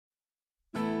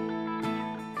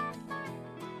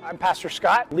I'm Pastor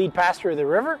Scott, lead pastor of the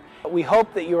River. We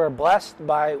hope that you are blessed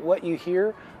by what you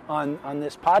hear on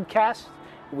this podcast.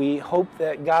 We hope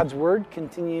that God's Word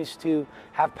continues to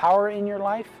have power in your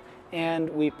life, and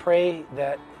we pray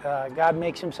that God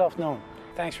makes Himself known.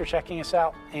 Thanks for checking us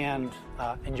out, and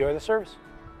enjoy the service.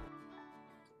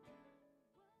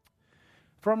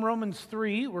 From Romans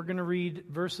 3, we're going to read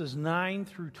verses 9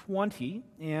 through 20,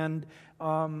 and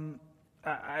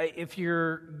if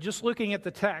you're just looking at the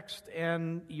text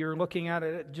and you're looking at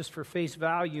it just for face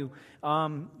value,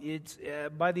 it's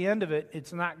by the end of it,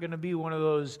 it's not going to be one of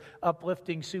those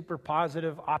uplifting, super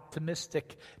positive,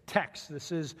 optimistic texts.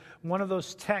 This is one of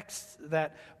those texts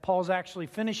that Paul's actually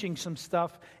finishing some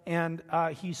stuff, and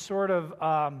he's sort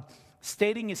of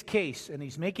stating his case, and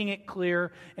he's making it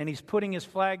clear, and he's putting his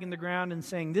flag in the ground and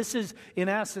saying, this is, in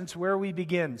essence, where we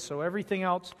begin. So everything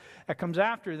else that comes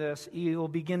after this, he will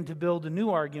begin to build a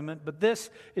new argument, but this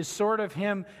is sort of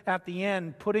him at the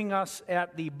end, putting us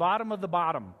at the bottom of the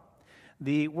bottom,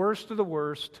 the worst of the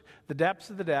worst, the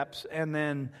depths of the depths, and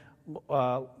then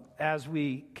as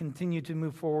we continue to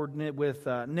move forward with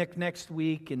Nick next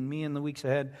week and me in the weeks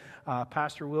ahead,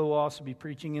 Pastor will also be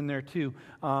preaching in there too.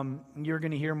 You're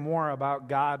going to hear more about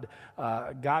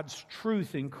God's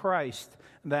truth in Christ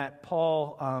that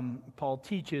Paul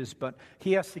teaches, but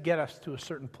he has to get us to a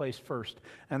certain place first,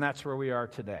 and that's where we are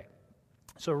today.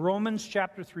 So Romans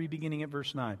chapter 3, beginning at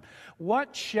verse 9.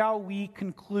 What shall we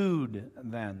conclude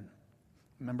then?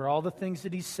 Remember all the things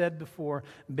that he said before.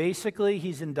 Basically,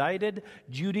 he's indicted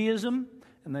Judaism,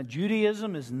 and that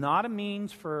Judaism is not a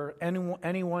means for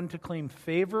anyone to claim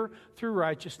favor through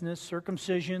righteousness,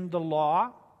 circumcision, the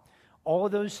law. All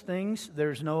of those things, you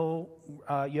have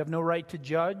no right to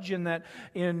judge, and that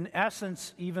in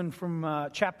essence, even from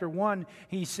chapter 1,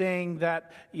 he's saying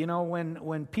that,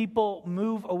 when people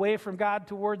move away from God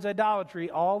towards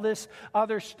idolatry, all this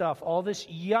other stuff, all this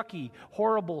yucky,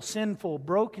 horrible, sinful,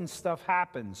 broken stuff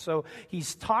happens. So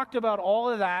he's talked about all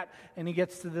of that, and he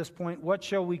gets to this point, what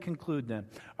shall we conclude then?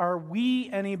 Are we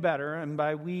any better? And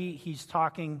by we, he's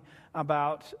talking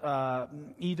about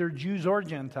either Jews or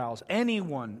Gentiles,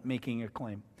 anyone making a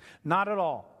claim. Not at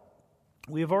all.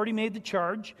 We have already made the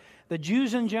charge that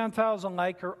Jews and Gentiles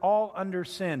alike are all under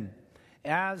sin,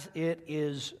 as it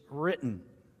is written.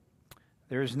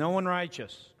 There is no one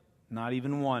righteous, not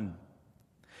even one.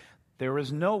 There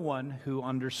is no one who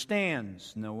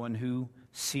understands, no one who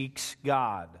seeks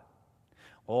God.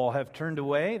 All have turned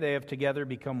away, they have together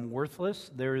become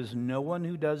worthless. There is no one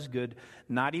who does good,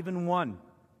 not even one.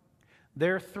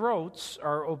 Their throats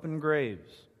are open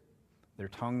graves. Their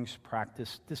tongues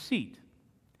practice deceit.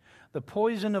 The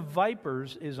poison of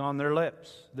vipers is on their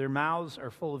lips. Their mouths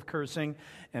are full of cursing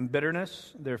and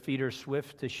bitterness. Their feet are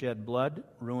swift to shed blood.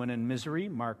 Ruin and misery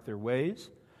mark their ways.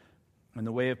 And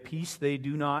the way of peace they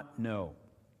do not know.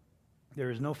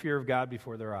 There is no fear of God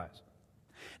before their eyes.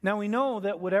 Now we know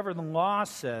that whatever the law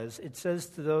says, it says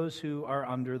to those who are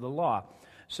under the law,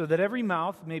 so that every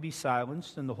mouth may be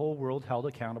silenced and the whole world held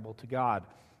accountable to God.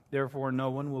 Therefore, no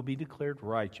one will be declared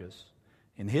righteous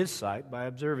in His sight by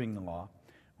observing the law.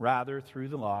 Rather, through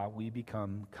the law, we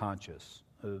become conscious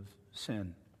of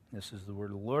sin. This is the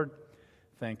word of the Lord.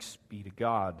 Thanks be to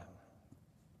God.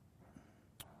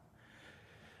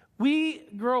 We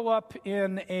grow up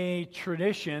in a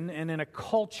tradition and in a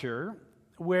culture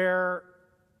where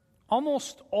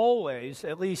almost always,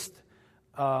 at least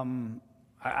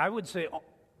I would say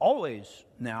always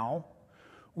now,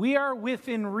 we are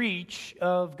within reach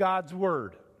of God's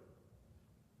Word.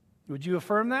 Would you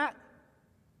affirm that?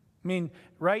 I mean,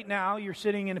 right now you're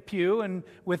sitting in a pew, and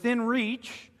within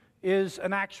reach is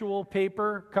an actual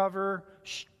paper cover,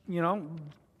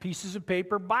 pieces of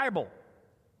paper Bible.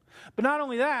 But not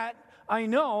only that, I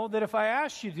know that if I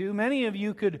asked you to, many of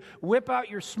you could whip out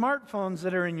your smartphones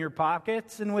that are in your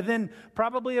pockets and within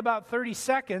probably about 30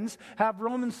 seconds have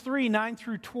Romans 3, 9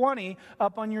 through 20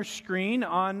 up on your screen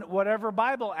on whatever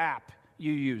Bible app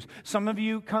you use. Some of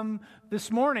you come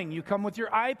this morning, you come with your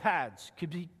iPads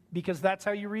because that's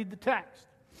how you read the text.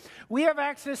 We have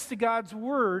access to God's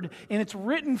Word in its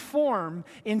written form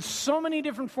in so many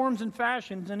different forms and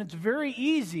fashions, and it's very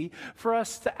easy for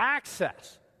us to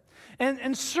access.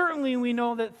 And certainly we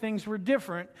know that things were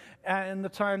different in the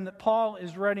time that Paul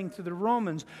is writing to the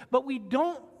Romans, but we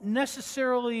don't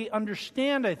necessarily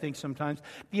understand, I think sometimes,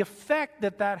 the effect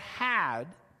that had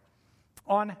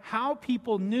on how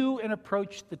people knew and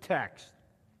approached the text.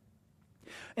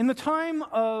 In the time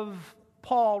of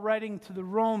Paul writing to the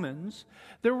Romans,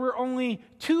 there were only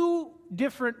two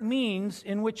different means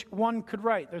in which one could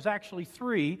write. There's actually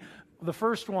three. The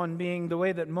first one being the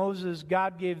way that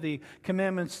God gave the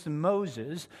commandments to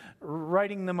Moses,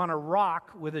 writing them on a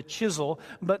rock with a chisel.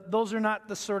 But those are not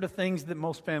the sort of things that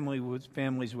most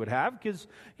families would have because,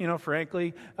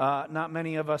 frankly, not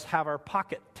many of us have our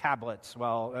pocket tablets,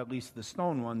 well, at least the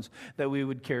stone ones, that we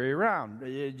would carry around.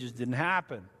 It just didn't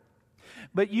happen.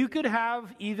 But you could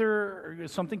have either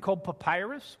something called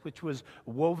papyrus, which was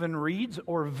woven reeds,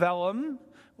 or vellum,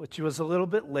 which was a little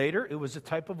bit later. It was a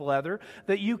type of leather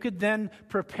that you could then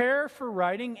prepare for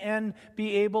writing and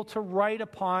be able to write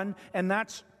upon. And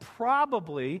that's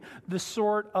probably the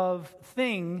sort of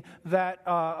thing that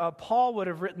Paul would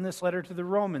have written this letter to the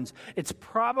Romans. It's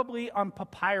probably on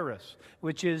papyrus,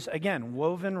 which is, again,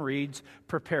 woven reeds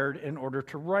prepared in order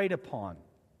to write upon.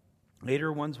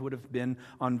 Later ones would have been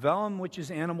on vellum, which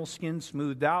is animal skin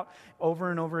smoothed out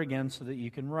over and over again so that you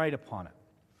can write upon it.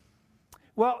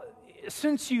 Well,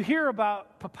 since you hear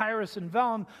about papyrus and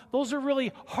vellum, those are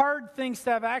really hard things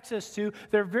to have access to.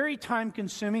 They're very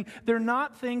time-consuming. They're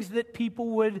not things that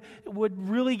people would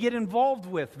really get involved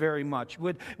with very much,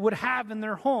 would have in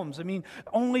their homes. I mean,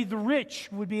 only the rich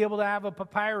would be able to have a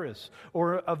papyrus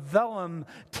or a vellum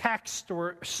text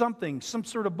or something, some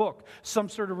sort of book, some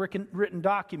sort of written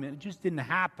document. It just didn't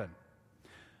happen.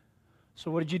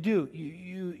 So what did you do?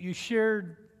 You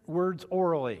shared words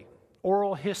orally,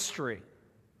 oral history.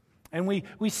 And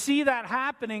we see that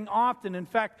happening often. In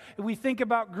fact, if we think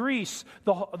about Greece,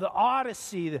 the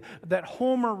Odyssey that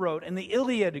Homer wrote, and the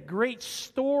Iliad, great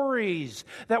stories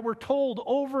that were told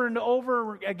over and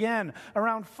over again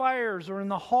around fires or in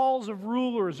the halls of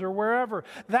rulers or wherever.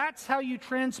 That's how you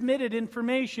transmitted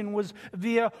information, was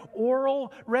via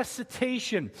oral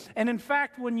recitation. And in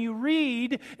fact, when you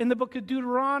read in the book of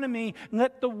Deuteronomy,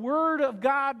 let the word of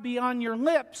God be on your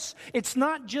lips, it's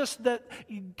not just that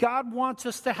God wants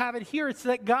us to have it here, it's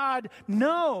that God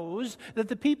knows that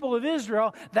the people of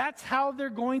Israel, that's how they're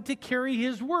going to carry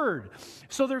His word.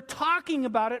 So they're talking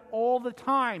about it all the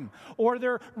time, or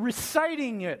they're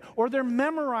reciting it, or they're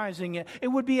memorizing it. It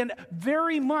would be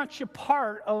very much a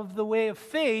part of the way of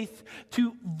faith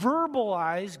to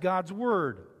verbalize God's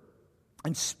word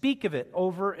and speak of it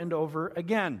over and over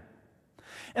again.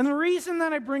 And the reason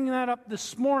that I bring that up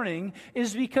this morning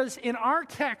is because in our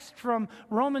text from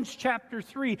Romans chapter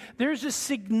 3, there's a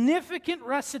significant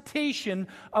recitation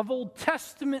of Old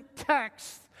Testament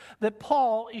texts that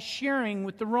Paul is sharing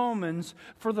with the Romans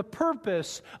for the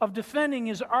purpose of defending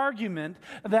his argument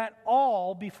that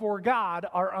all before God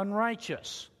are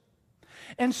unrighteous.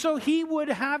 And so he would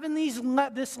have in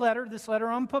this letter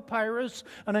on papyrus,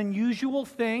 an unusual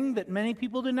thing that many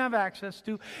people didn't have access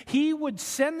to. He would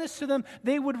send this to them.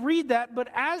 They would read that. But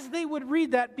as they would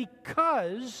read that,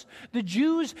 because the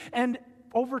Jews and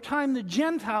over time the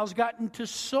Gentiles got into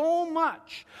so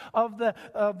much of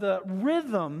the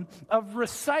rhythm of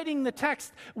reciting the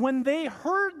text, when they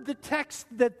heard the text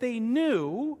that they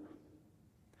knew,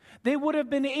 they would have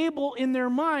been able in their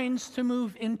minds to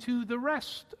move into the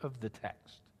rest of the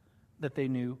text that they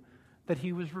knew that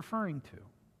he was referring to.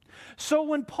 So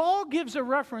when Paul gives a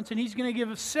reference, and he's going to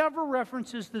give several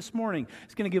references this morning.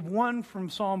 He's going to give one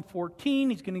from Psalm 14.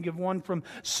 He's going to give one from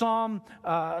Psalm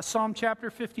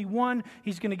chapter 51.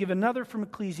 He's going to give another from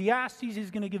Ecclesiastes. He's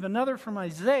going to give another from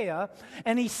Isaiah.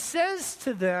 And he says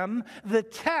to them, the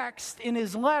text in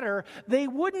his letter, they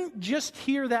wouldn't just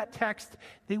hear that text,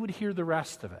 they would hear the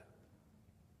rest of it.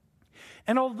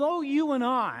 And although you and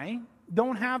I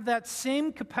don't have that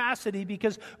same capacity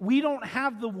because we don't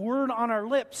have the word on our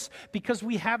lips because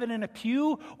we have it in a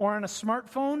pew or on a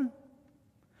smartphone,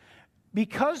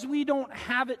 because we don't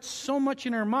have it so much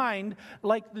in our mind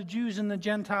like the Jews and the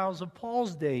Gentiles of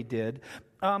Paul's day did,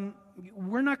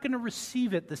 we're not going to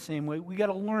receive it the same way. We got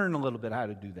to learn a little bit how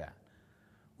to do that.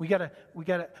 We got to.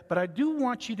 But I do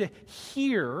want you to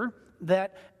hear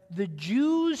that the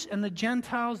Jews and the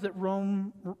Gentiles that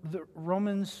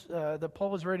that Paul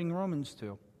was writing Romans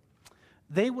to,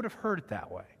 they would have heard it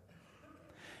that way.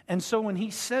 And so when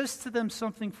he says to them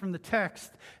something from the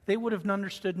text, they would have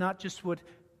understood not just what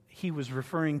he was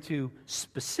referring to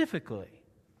specifically,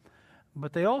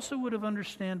 but they also would have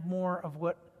understood more of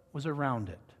what was around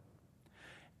it.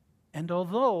 And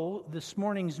although this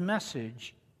morning's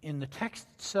message in the text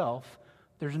itself,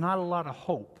 there's not a lot of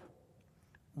hope,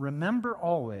 remember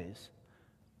always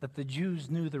that the Jews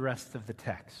knew the rest of the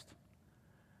text.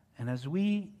 And as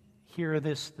we hear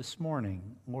this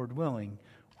morning, Lord willing,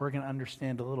 we're going to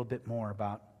understand a little bit more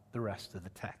about the rest of the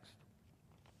text.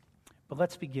 But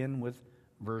let's begin with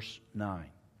verse 9.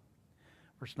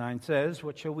 Verse 9 says,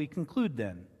 "What shall we conclude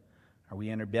then? Are we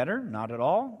any better? Not at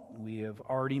all. We have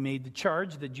already made the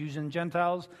charge that Jews and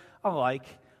Gentiles alike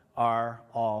are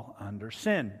all under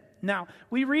sin." Now,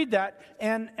 we read that,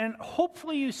 and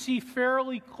hopefully you see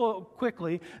fairly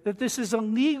quickly that this is a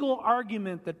legal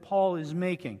argument that Paul is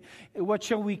making. What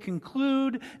shall we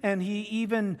conclude? And he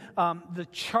even, the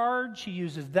charge, he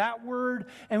uses that word.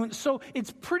 And so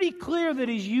it's pretty clear that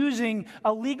he's using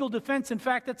a legal defense. In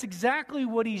fact, that's exactly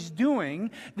what he's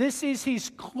doing. This is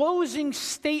his closing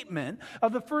statement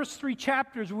of the first 3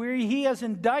 chapters, where he has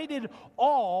indicted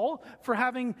all for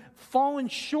having fallen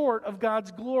short of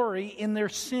God's glory in their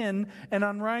sin and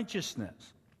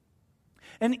unrighteousness.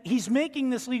 And he's making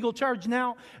this legal charge.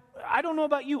 Now, I don't know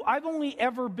about you. I've only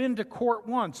ever been to court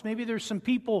once. Maybe there's some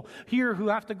people here who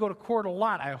have to go to court a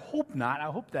lot. I hope not. I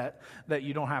hope that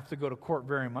you don't have to go to court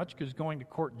very much, because going to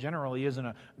court generally isn't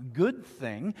a good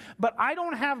thing. But I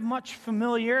don't have much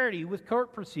familiarity with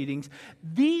court proceedings.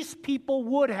 These people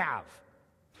would have.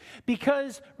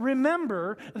 Because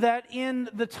remember that in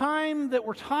the time that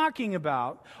we're talking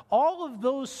about, all of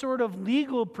those sort of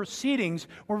legal proceedings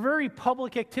were very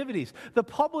public activities. The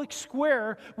public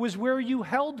square was where you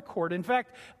held court. In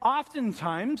fact,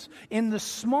 oftentimes in the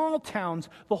small towns,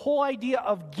 the whole idea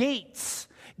of gates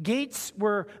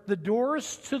were the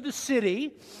doors to the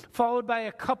city, followed by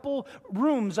a couple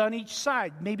rooms on each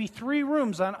side, maybe 3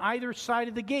 rooms on either side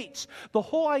of the gates. The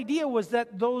whole idea was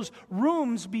that those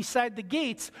rooms beside the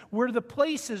gates were the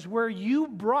places where you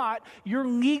brought your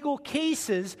legal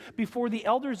cases before the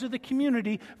elders of the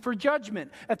community for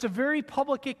judgment. That's a very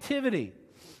public activity.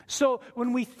 So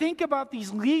when we think about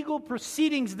these legal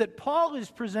proceedings that Paul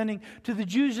is presenting to the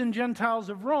Jews and Gentiles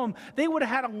of Rome, they would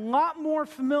have had a lot more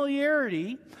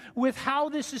familiarity with how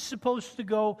this is supposed to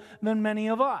go than many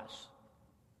of us.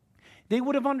 They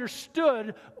would have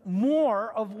understood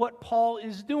more of what Paul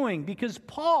is doing, because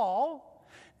Paul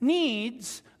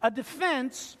needs a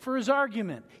defense for his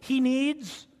argument. He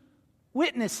needs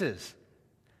witnesses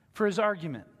for his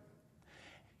argument.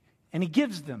 And he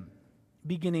gives them.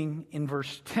 Beginning in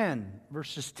verse 10.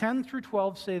 Verses 10 through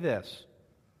 12 say this: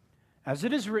 "As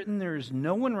it is written, there is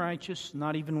no one righteous,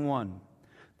 not even one.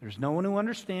 There's no one who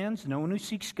understands, no one who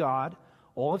seeks God.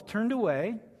 All have turned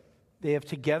away. They have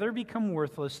together become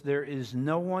worthless. There is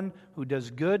no one who does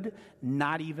good,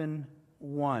 not even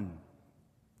one."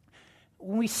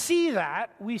 When we see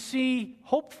that, we see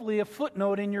hopefully a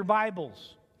footnote in your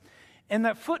Bibles. And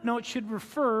that footnote should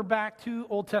refer back to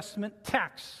Old Testament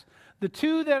texts. The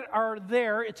 2 that are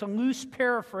there, it's a loose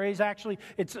paraphrase. Actually,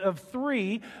 it's of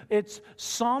 3. It's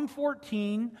Psalm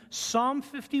 14, Psalm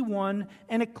 51,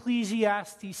 and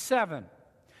Ecclesiastes 7.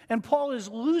 And Paul is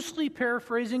loosely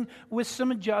paraphrasing with some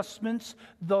adjustments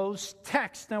those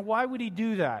texts. Now, why would he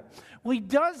do that? Well, he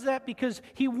does that because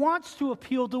he wants to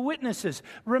appeal to witnesses.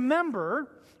 Remember,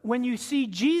 when you see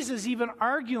Jesus even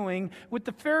arguing with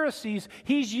the Pharisees,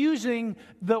 he's using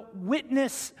the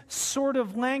witness sort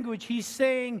of language. He's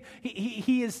saying,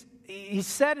 he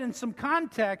said in some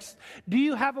context, "Do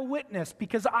you have a witness?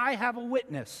 Because I have a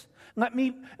witness.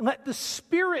 Let the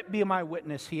Spirit be my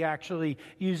witness," he actually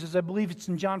uses. I believe it's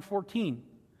in John 14,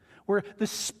 where the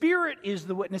Spirit is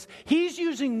the witness. He's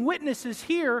using witnesses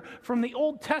here from the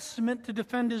Old Testament to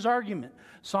defend his argument.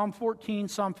 Psalm 14,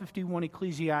 Psalm 51,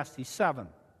 Ecclesiastes 7.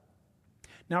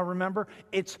 Now remember,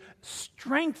 it's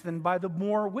strengthened by the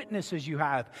more witnesses you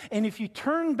have. And if you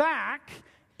turn back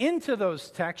into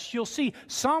those texts, you'll see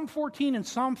Psalm 14 and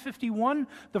Psalm 51,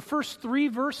 the first 3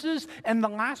 verses and the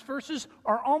last verses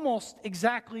are almost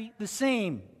exactly the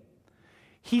same.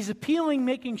 He's appealing,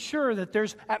 making sure that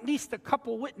there's at least a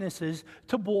couple witnesses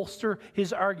to bolster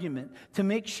his argument, to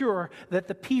make sure that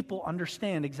the people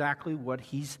understand exactly what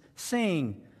he's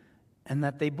saying and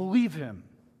that they believe him.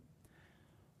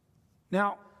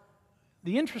 Now,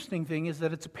 the interesting thing is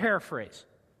that it's a paraphrase.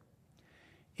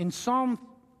 In Psalm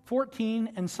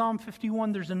 14 and Psalm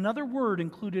 51, there's another word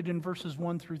included in verses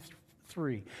 1 through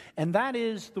 3, and that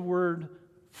is the word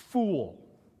fool.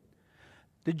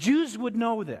 The Jews would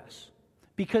know this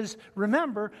because,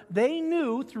 remember, they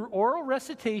knew through oral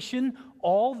recitation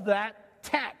all that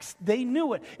text. They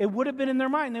knew it. It would have been in their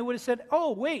mind. They would have said,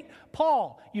 "Oh, wait,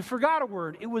 Paul, you forgot a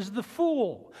word. It was the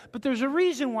fool." But there's a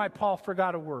reason why Paul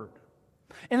forgot a word.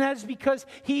 And that's because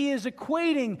he is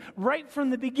equating right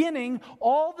from the beginning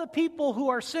all the people who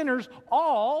are sinners,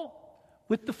 all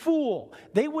with the fool.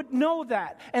 They would know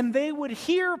that. And they would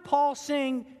hear Paul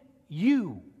saying,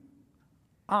 "You,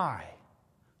 I,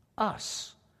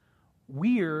 us,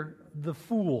 we're the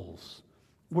fools.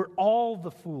 We're all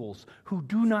the fools who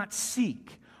do not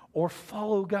seek or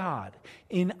follow God."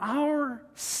 In our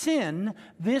sin,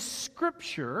 this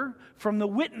scripture from the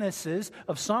witnesses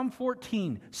of Psalm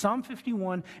 14, Psalm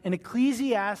 51, and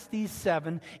Ecclesiastes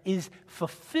 7 is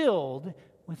fulfilled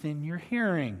within your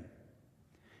hearing.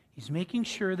 He's making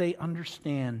sure they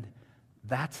understand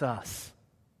that's us.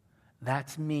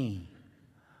 That's me.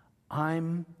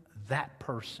 I'm that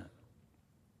person.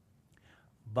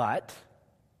 But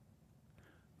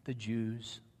the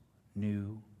Jews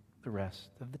knew the rest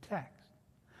of the text.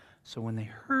 So when they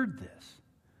heard this,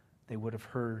 they would have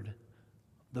heard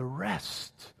the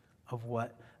rest of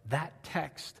what that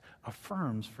text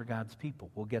affirms for God's people.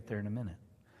 We'll get there in a minute.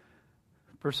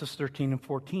 Verses 13 and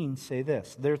 14 say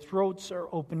this: their throats are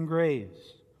open graves.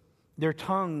 Their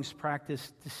tongues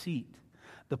practice deceit.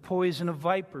 The poison of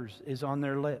vipers is on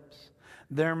their lips.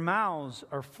 Their mouths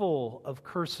are full of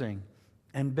cursing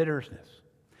and bitterness.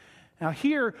 Now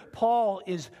here, Paul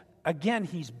is, again,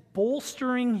 he's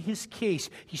bolstering his case.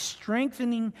 He's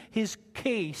strengthening his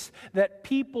case that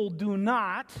people do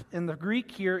not, and the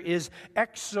Greek here is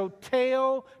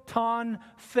exoteo ton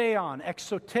theon.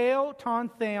 Exoteo ton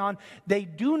theon. They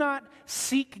do not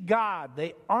seek God.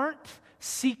 They aren't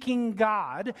seeking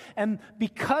God. And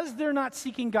because they're not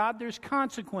seeking God, there's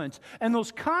consequence. And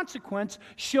those consequence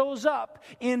shows up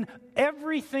in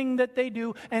everything that they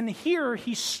do. And here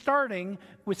he's starting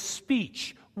with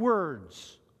speech,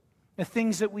 words. The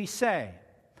things that we say.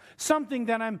 Something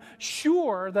that I'm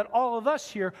sure that all of us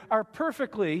here are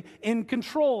perfectly in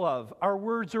control of. Our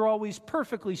words are always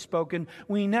perfectly spoken.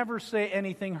 We never say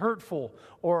anything hurtful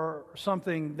or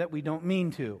something that we don't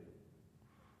mean to.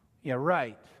 Yeah,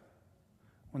 right.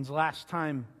 When's the last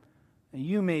time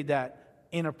you made that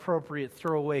inappropriate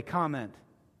throwaway comment?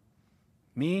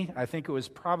 Me? I think it was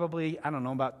probably,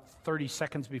 about 30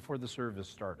 seconds before the service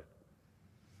started.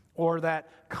 Or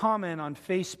that comment on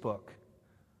Facebook,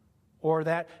 or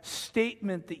that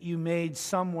statement that you made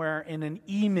somewhere in an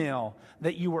email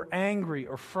that you were angry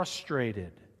or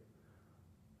frustrated,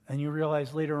 and you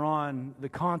realize later on the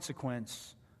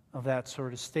consequence of that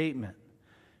sort of statement.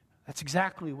 That's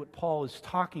exactly what Paul is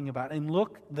talking about. And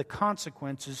look, the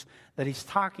consequences that he's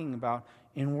talking about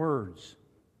in words.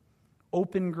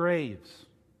 Open graves.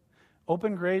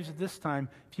 Open graves at this time,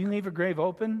 if you leave a grave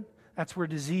open, that's where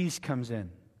disease comes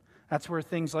in. That's where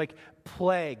things like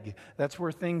plague, that's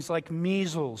where things like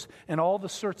measles, and all the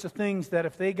sorts of things that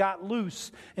if they got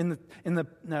loose in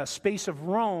the space of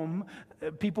Rome,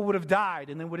 people would have died,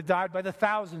 and they would have died by the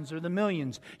thousands or the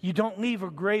millions. You don't leave a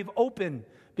grave open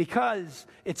because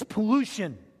it's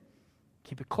pollution.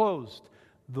 Keep it closed.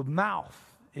 The mouth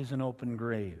is an open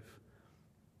grave.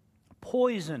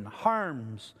 Poison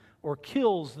harms or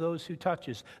kills those who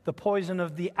touches. The poison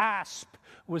of the asp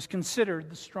was considered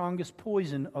the strongest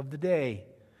poison of the day.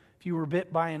 If you were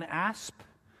bit by an asp,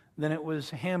 then it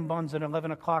was ham buns at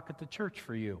 11 o'clock at the church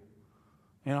for you.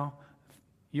 You know,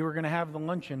 you were going to have the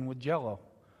luncheon with Jell-O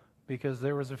because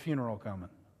there was a funeral coming.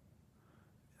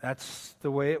 That's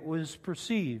the way it was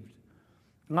perceived.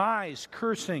 Lies,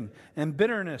 cursing, and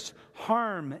bitterness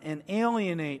harm and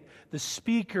alienate the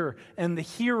speaker and the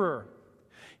hearer.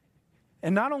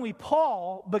 And not only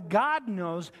Paul, but God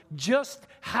knows just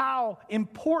how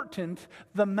important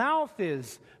the mouth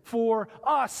is for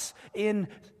us in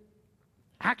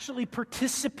actually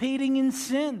participating in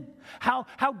sin. How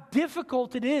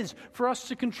difficult it is for us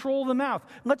to control the mouth.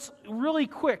 Let's really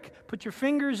quick put your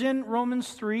fingers in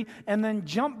Romans 3 and then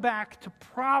jump back to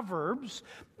Proverbs.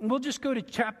 We'll just go to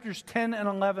chapters 10 and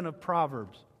 11 of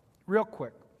Proverbs real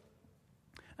quick.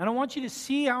 And I want you to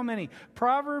see how many.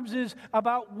 Proverbs is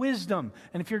about wisdom.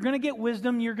 And if you're going to get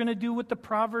wisdom, you're going to do what the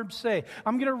Proverbs say.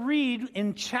 I'm going to read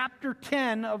in chapter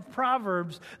 10 of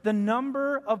Proverbs the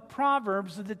number of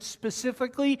Proverbs that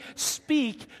specifically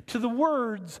speak to the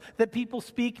words that people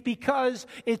speak, because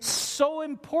it's so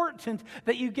important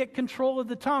that you get control of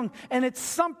the tongue. And it's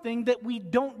something that we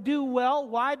don't do well.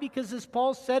 Why? Because as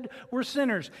Paul said, we're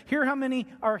sinners. Hear how many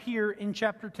are here in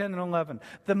chapter 10 and 11.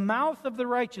 The mouth of the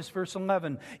righteous, verse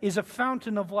 11, is a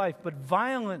fountain of life, but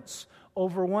violence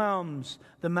overwhelms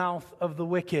the mouth of the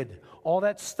wicked. All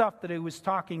that stuff that he was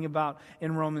talking about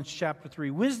in Romans chapter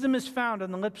 3. Wisdom is found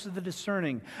on the lips of the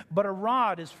discerning, but a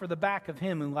rod is for the back of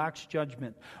him who lacks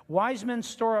judgment. Wise men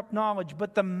store up knowledge,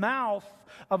 but the mouth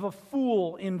of a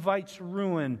fool invites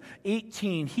ruin.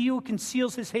 18, he who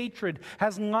conceals his hatred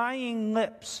has lying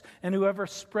lips, and whoever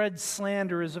spreads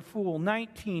slander is a fool.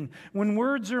 19, when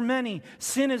words are many,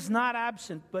 sin is not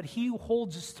absent, but he who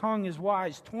holds his tongue is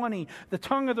wise. 20, the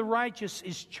tongue of the righteous righteous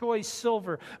is choice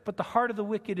silver, but the heart of the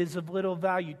wicked is of little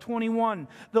value. 21,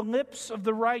 the lips of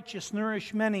the righteous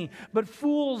nourish many, but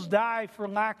fools die for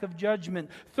lack of judgment.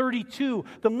 32,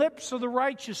 the lips of the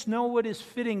righteous know what is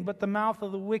fitting, but the mouth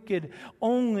of the wicked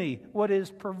only what is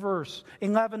perverse.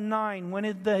 11:9,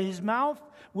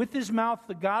 with his mouth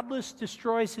the godless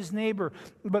destroys his neighbor,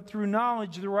 but through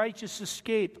knowledge the righteous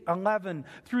escape. 11,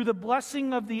 through the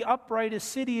blessing of the upright a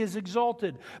city is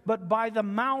exalted, but by the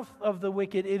mouth of the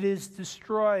wicked it is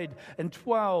destroyed. And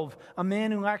 12, a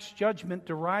man who lacks judgment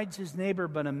derides his neighbor,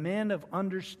 but a man of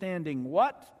understanding,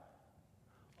 what?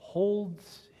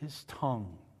 Holds his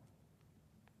tongue.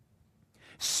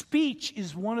 Speech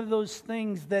is one of those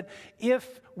things that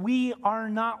if we are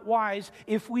not wise,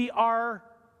 if we are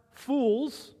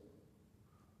fools,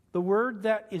 the word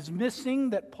that is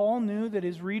missing that Paul knew that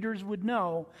his readers would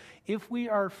know, if we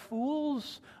are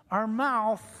fools, our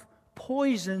mouth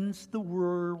poisons the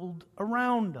world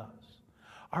around us.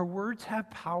 Our words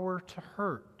have power to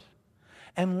hurt.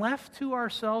 And left to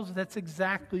ourselves, that's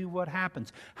exactly what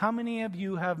happens. How many of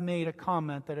you have made a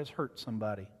comment that has hurt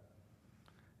somebody?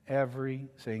 Every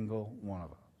single one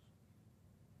of us.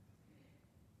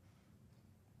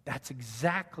 That's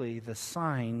exactly the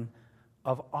sign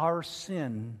of our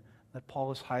sin that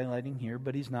Paul is highlighting here,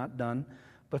 but he's not done.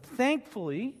 But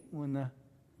thankfully, when the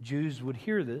Jews would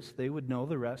hear this, they would know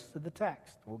the rest of the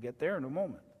text. We'll get there in a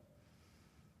moment.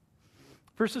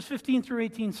 Verses 15 through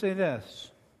 18 say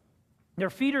this: their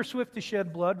feet are swift to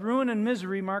shed blood, ruin and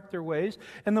misery mark their ways,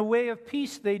 and the way of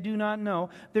peace they do not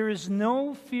know. There is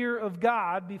no fear of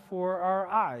God before our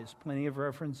eyes. Plenty of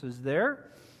references there.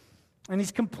 And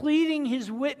he's completing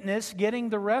his witness, getting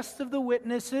the rest of the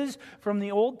witnesses from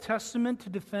the Old Testament to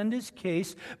defend his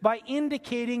case by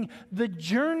indicating the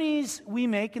journeys we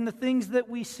make and the things that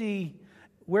we see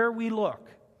where we look.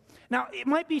 Now, it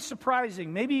might be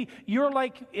surprising. Maybe you're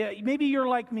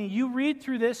like me. You read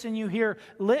through this and you hear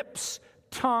lips,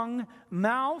 tongue,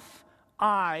 mouth,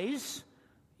 eyes.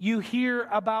 You hear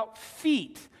about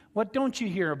feet. What don't you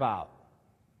hear about?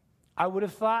 I would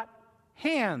have thought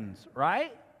hands,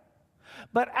 right?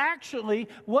 But actually,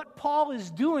 what Paul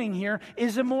is doing here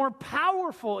is a more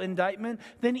powerful indictment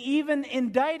than even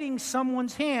indicting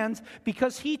someone's hands,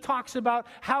 because he talks about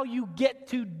how you get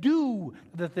to do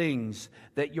the things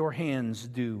that your hands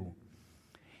do.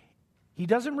 He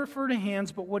doesn't refer to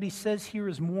hands, but what he says here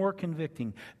is more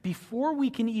convicting. Before we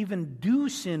can even do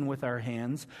sin with our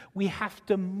hands, we have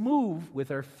to move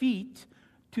with our feet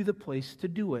to the place to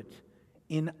do it.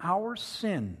 In our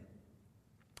sin,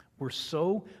 we're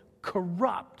so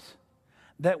corrupt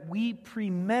that we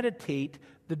premeditate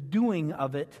the doing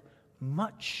of it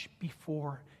much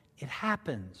before it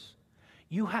happens.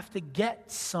 You have to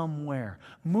get somewhere,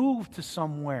 move to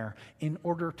somewhere in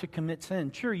order to commit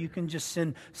sin. Sure, you can just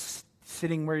sin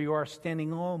sitting where you are,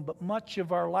 standing alone, but much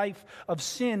of our life of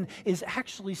sin is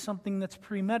actually something that's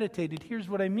premeditated. Here's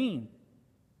what I mean.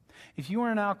 If you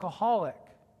are an alcoholic,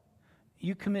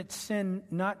 you commit sin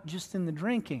not just in the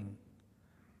drinking,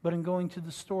 but in going to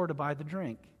the store to buy the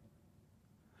drink.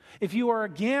 If you are a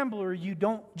gambler, you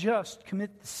don't just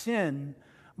commit the sin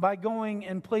by going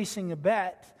and placing a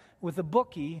bet with a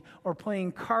bookie or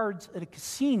playing cards at a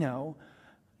casino.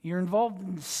 You're involved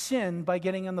in the sin by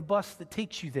getting on the bus that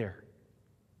takes you there.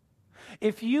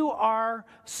 If you are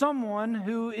someone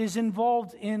who is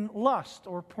involved in lust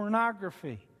or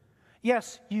pornography,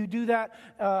 yes, you do that.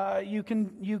 You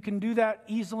can do that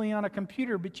easily on a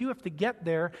computer, but you have to get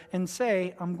there and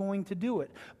say, I'm going to do it.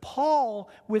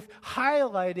 Paul, with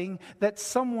highlighting that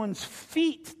someone's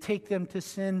feet take them to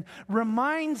sin,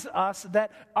 reminds us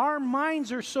that our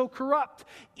minds are so corrupt.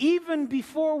 Even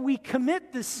before we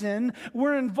commit the sin,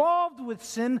 we're involved with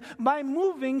sin by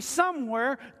moving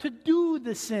somewhere to do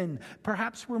the sin.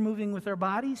 Perhaps we're moving with our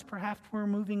bodies. Perhaps we're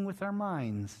moving with our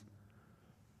minds.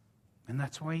 And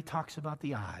that's why he talks about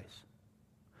the eyes,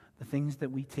 the things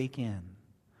that we take in,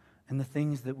 and the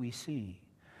things that we see.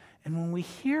 And when we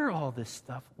hear all this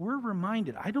stuff, we're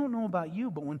reminded. I don't know about you,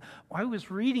 but when I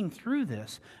was reading through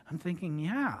this, I'm thinking,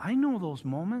 yeah, I know those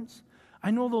moments.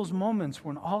 I know those moments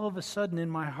when all of a sudden in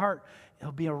my heart,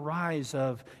 it'll be a rise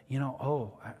of,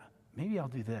 maybe I'll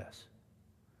do this.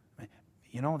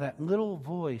 You know, that little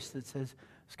voice that says,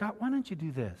 Scott, why don't you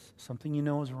do this? Something you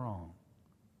know is wrong.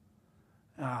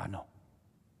 No.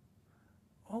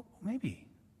 Oh, maybe.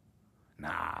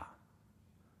 Nah.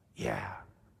 Yeah.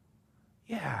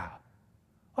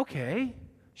 Okay.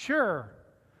 Sure.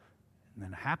 And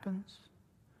then it happens.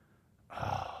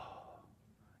 Oh.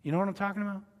 You know what I'm talking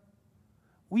about?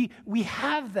 We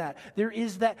have that. There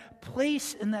is that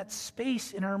place and that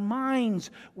space in our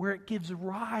minds where it gives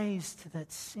rise to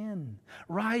that sin,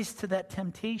 rise to that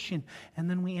temptation, and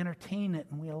then we entertain it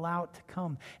and we allow it to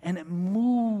come, and it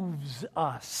moves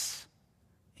us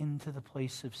into the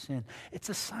place of sin. It's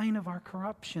a sign of our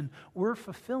corruption. We're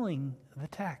fulfilling the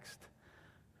text.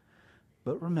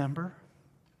 But remember,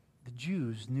 the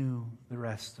Jews knew the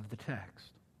rest of the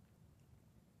text.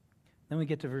 Then we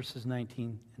get to verses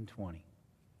 19 and 20.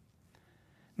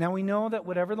 Now we know that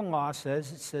whatever the law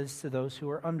says, it says to those who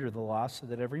are under the law, so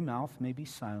that every mouth may be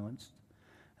silenced,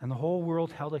 and the whole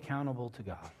world held accountable to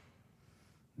God.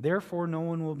 Therefore, no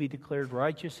one will be declared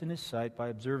righteous in his sight by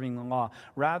observing the law.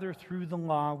 Rather, through the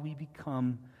law, we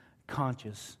become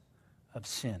conscious of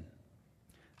sin.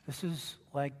 This is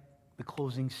like the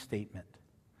closing statement.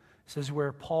 This is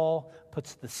where Paul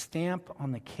puts the stamp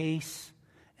on the case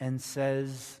and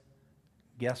says,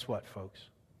 guess what, folks?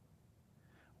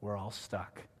 We're all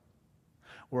stuck.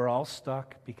 We're all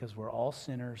stuck because we're all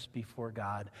sinners before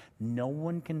God. No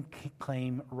one can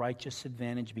claim righteous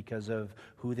advantage because of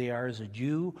who they are as a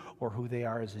Jew or who they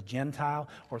are as a Gentile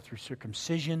or through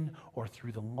circumcision or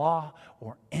through the law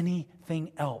or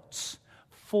anything else.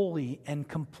 Fully and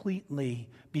completely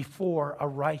before a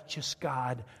righteous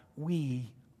God,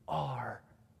 we are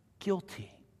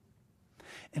guilty.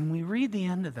 And we read the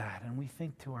end of that and we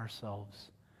think to ourselves,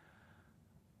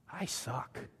 I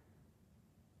suck.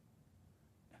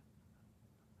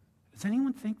 Does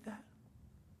anyone think that?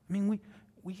 I mean,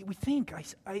 we think,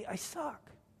 I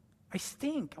suck. I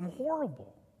stink. I'm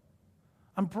horrible.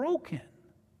 I'm broken.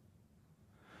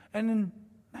 And then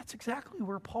that's exactly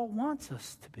where Paul wants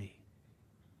us to be.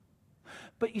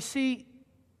 But you see,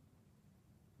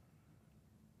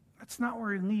 that's not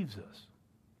where he leaves us.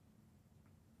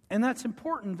 And that's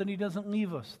important that he doesn't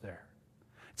leave us there.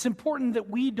 It's important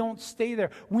that we don't stay there.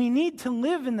 We need to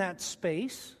live in that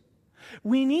space.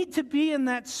 We need to be in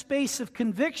that space of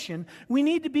conviction. We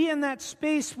need to be in that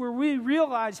space where we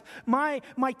realize my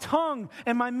tongue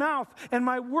and my mouth and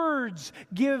my words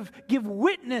give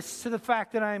witness to the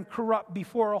fact that I am corrupt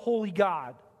before a holy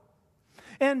God.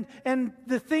 And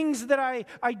the things that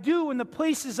I do and the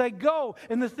places I go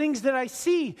and the things that I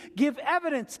see give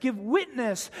evidence, give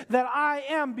witness that I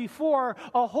am before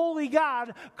a holy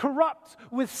God corrupt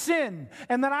with sin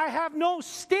and that I have no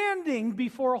standing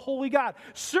before a holy God.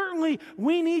 Certainly,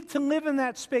 we need to live in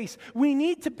that space. We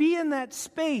need to be in that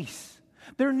space.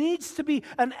 There needs to be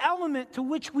an element to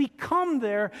which we come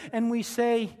there and we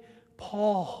say,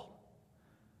 Paul,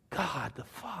 God the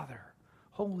Father,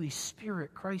 Holy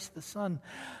Spirit, Christ the Son,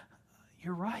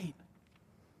 you're right.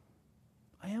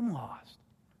 I am lost.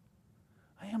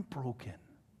 I am broken.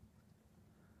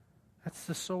 That's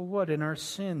the so what in our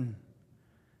sin.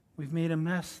 We've made a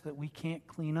mess that we can't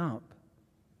clean up.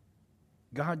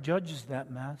 God judges that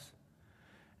mess,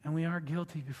 and we are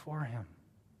guilty before Him.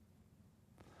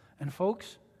 And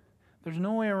folks, there's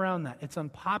no way around that. It's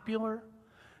unpopular.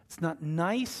 It's not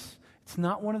nice. It's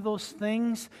not one of those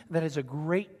things that is a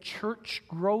great church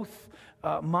growth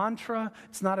mantra.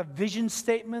 It's not a vision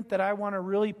statement that I want to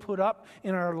really put up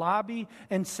in our lobby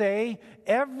and say,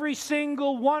 every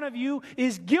single one of you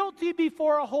is guilty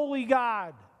before a holy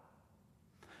God.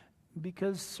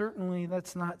 Because certainly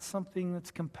that's not something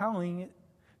that's compelling.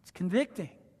 It's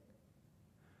convicting.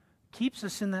 It keeps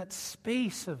us in that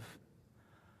space of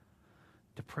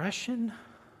depression,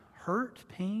 hurt,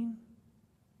 pain.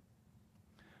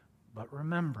 But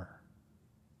remember,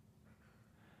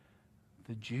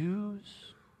 the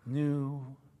Jews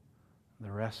knew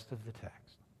the rest of the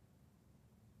text.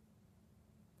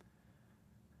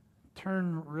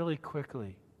 Turn really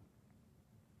quickly.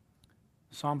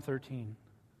 Psalm 13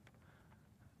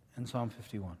 and Psalm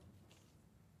 51.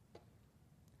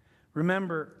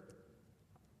 Remember,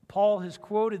 Paul has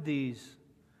quoted these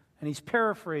and he's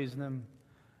paraphrased them,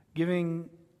 giving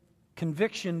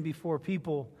conviction before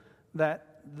people that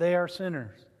they are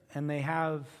sinners and they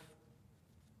have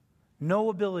no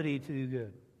ability to do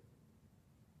good.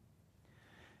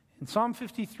 In Psalm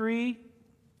 53,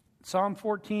 Psalm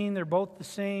 14, they're both the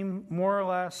same, more or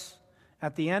less.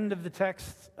 At the end of the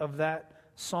text of that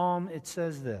psalm, it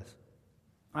says this.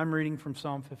 I'm reading from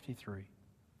Psalm 53.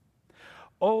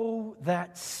 Oh,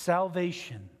 that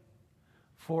salvation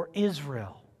for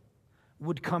Israel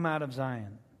would come out of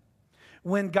Zion.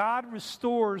 When God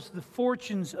restores the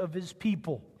fortunes of His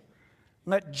people,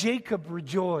 let Jacob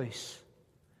rejoice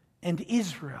and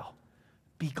Israel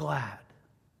be glad.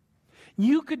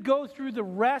 You could go through the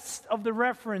rest of the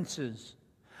references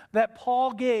that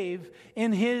Paul gave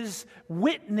in his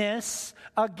witness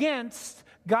against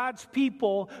God's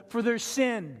people for their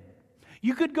sin.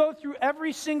 You could go through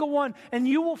every single one, and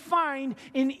you will find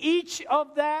in each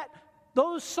of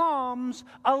those Psalms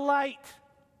a light,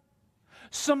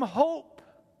 some hope.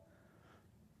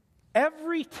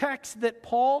 Every text that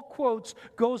Paul quotes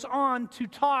goes on to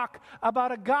talk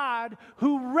about a God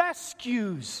who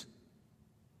rescues,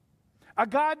 a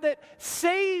God that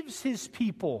saves his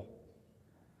people,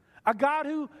 a God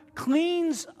who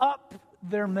cleans up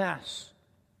their mess.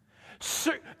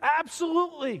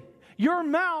 Absolutely. Your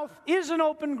mouth is an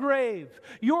open grave.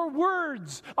 Your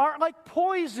words are like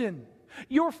poison.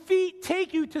 Your feet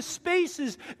take you to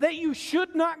spaces that you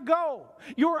should not go.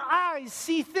 Your eyes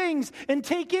see things and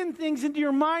take in things into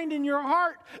your mind and your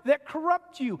heart that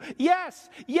corrupt you. Yes,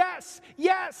 yes,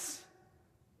 yes.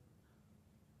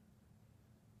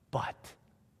 But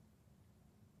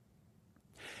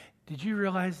did you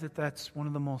realize that that's one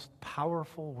of the most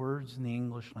powerful words in the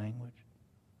English language?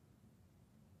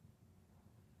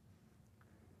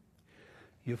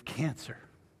 You have cancer.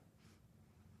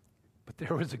 But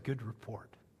there was a good report.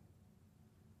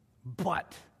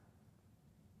 But,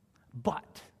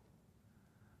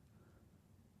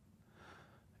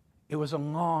 it was a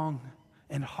long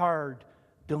and hard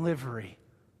delivery.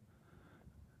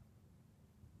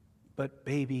 But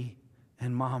baby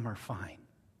and mom are fine.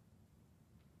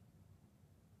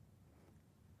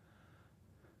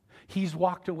 He's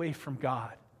walked away from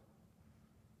God.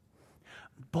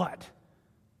 But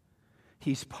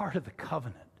he's part of the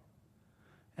covenant.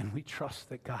 And we trust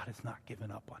that God has not given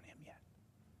up on him yet.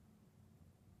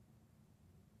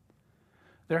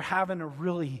 They're having a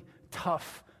really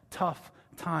tough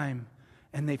time,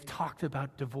 and they've talked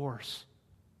about divorce.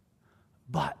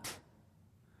 But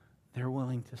they're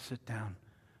willing to sit down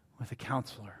with a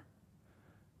counselor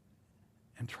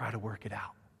and try to work it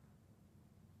out.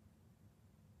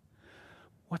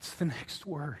 What's the next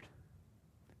word?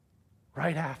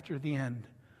 Right after the end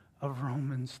of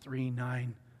Romans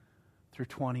 3:9 through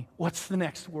 20. What's the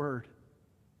next word?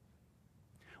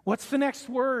 What's the next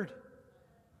word?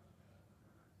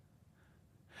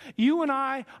 You and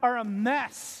I are a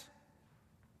mess.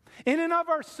 In and of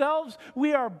ourselves,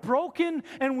 we are broken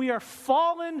and we are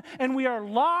fallen and we are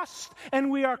lost and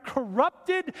we are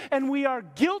corrupted and we are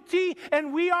guilty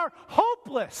and we are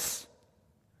hopeless.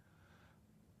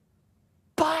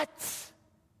 But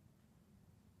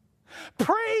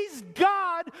praise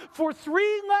God for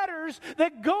 3 letters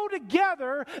that go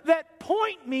together that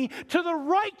point me to the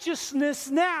righteousness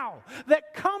now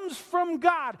that comes from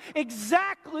God.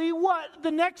 Exactly what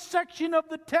the next section of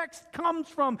the text comes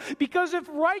from. Because if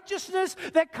righteousness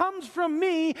that comes from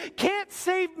me can't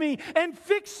save me and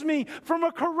fix me from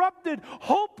a corrupted,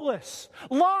 hopeless,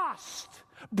 lost,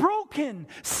 broken,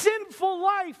 sinful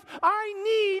life, I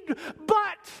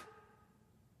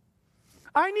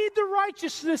need the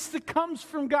righteousness that comes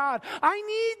from God. I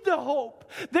need the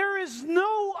hope. There is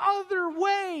no other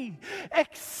way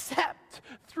except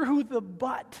through the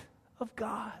but of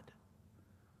God.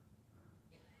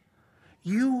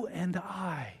 You and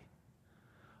I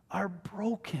are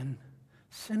broken,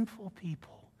 sinful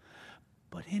people,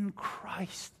 but in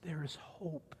Christ there is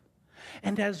hope.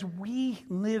 And as we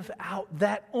live out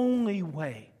that only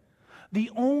way, the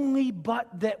only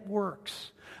but that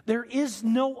works, there is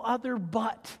no other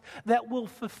but that will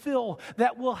fulfill,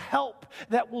 that will help,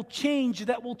 that will change,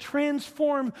 that will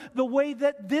transform the way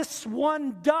that this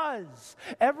one does.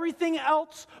 Everything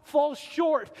else falls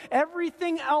short.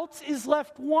 Everything else is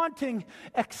left wanting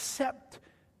except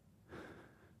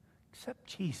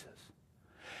Jesus.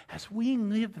 As we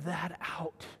live that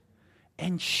out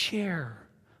and share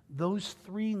those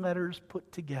 3 letters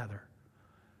put together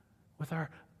with our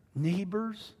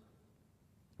neighbors,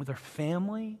 with our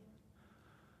family,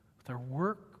 with our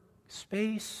work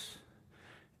space,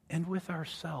 and with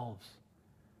ourselves.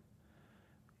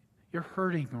 You're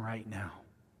hurting right now.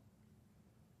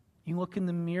 You look in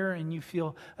the mirror and you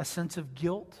feel a sense of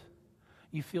guilt.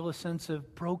 You feel a sense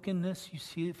of brokenness.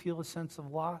 You feel a sense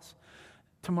of loss.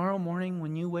 Tomorrow morning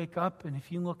when you wake up, and if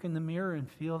you look in the mirror and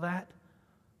feel that,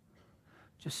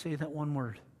 just say that one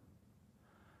word.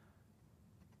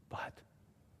 But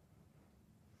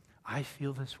I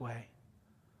feel this way.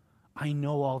 I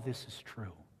know all this is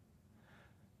true.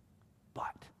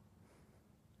 But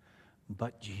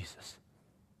Jesus.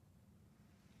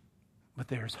 But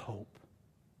there's hope.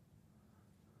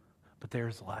 But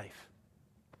there's life.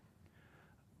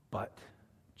 But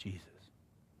Jesus.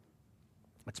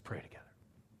 Let's pray together.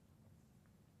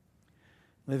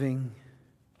 Living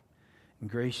and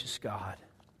gracious God,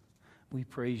 we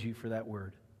praise you for that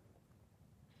word.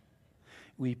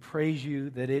 We praise you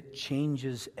that it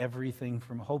changes everything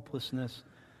from hopelessness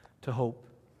to hope.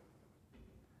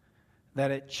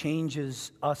 that it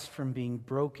changes us from being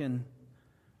broken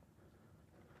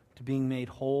to being made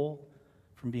whole,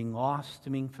 from being lost to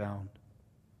being found.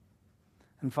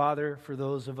 And Father, for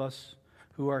those of us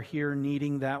who are here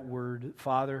needing that word,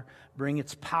 Father, bring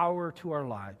its power to our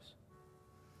lives.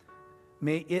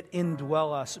 May it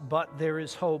indwell us, but there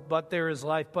is hope, but there is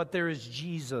life, but there is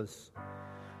Jesus.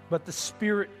 But the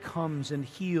Spirit comes and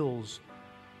heals,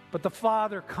 but the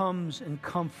Father comes and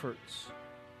comforts.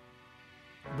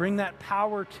 Bring that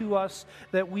power to us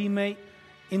that we may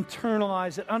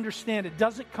internalize it, understand it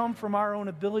doesn't come from our own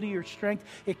ability or strength.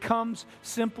 It comes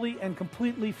simply and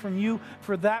completely from you.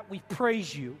 For that we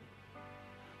praise you.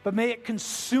 But may it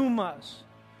consume us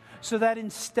so that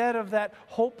instead of that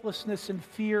hopelessness and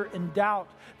fear and doubt,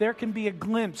 there can be a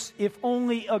glimpse, if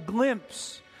only a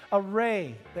glimpse, a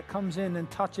ray that comes in and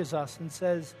touches us and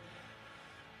says,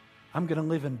 I'm going to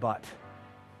live in but.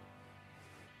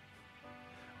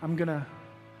 I'm going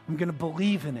to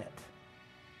believe in it.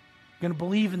 I'm going to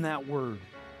believe in that word.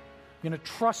 I'm going to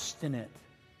trust in it.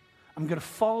 I'm going to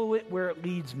follow it where it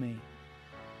leads me.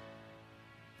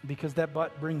 Because that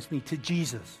but brings me to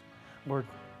Jesus. Lord,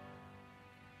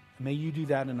 may you do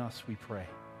that in us, we pray.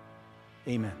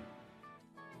 Amen.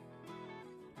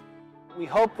 We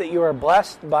hope that you are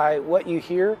blessed by what you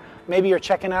hear. Maybe you're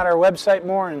checking out our website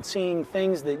more and seeing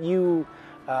things that you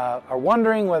are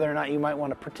wondering whether or not you might want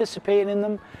to participate in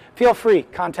them. Feel free,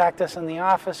 contact us in the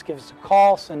office, give us a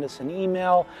call, send us an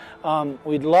email.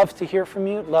 We'd love to hear from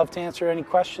you, love to answer any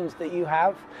questions that you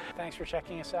have. Thanks for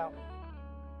checking us out.